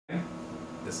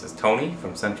This is Tony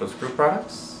from Central Screw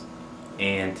Products,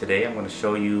 and today I'm going to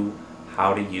show you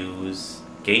how to use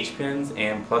gauge pins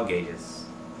and plug gauges.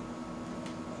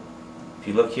 If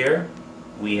you look here,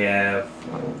 we have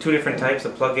two different types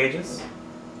of plug gauges.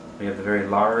 We have the very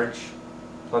large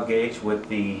plug gauge with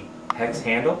the hex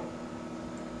handle,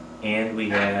 and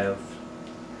we have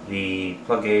the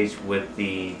plug gauge with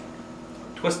the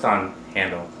twist-on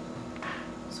handle.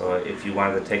 So if you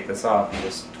wanted to take this off, you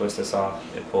just twist this off,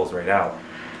 it pulls right out.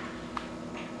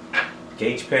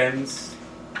 Gauge pins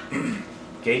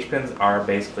are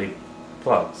basically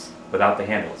plugs without the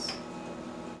handles.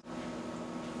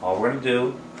 All we're going to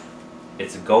do,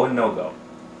 it's a go and no-go.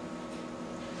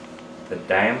 The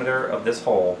diameter of this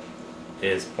hole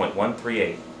is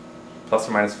 0.138, plus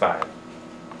or minus 5.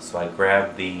 So I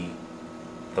grab the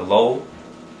low,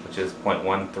 which is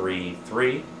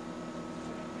 0.133.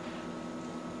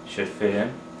 Should fit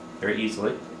in very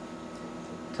easily.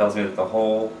 Tells me that the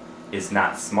hole is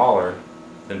not smaller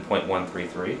than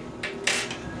 0.133.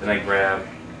 Then I grab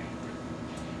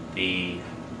the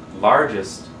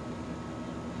largest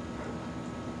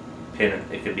pin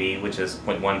it could be, which is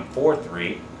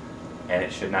 0.143, and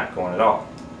it should not go in at all.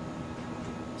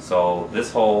 So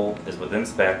this hole is within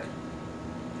spec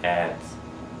at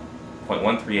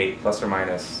 0.138 plus or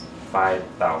minus 5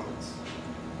 thousandths.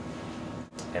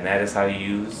 And that is how you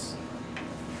use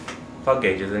plug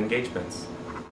gauges and gauge pins.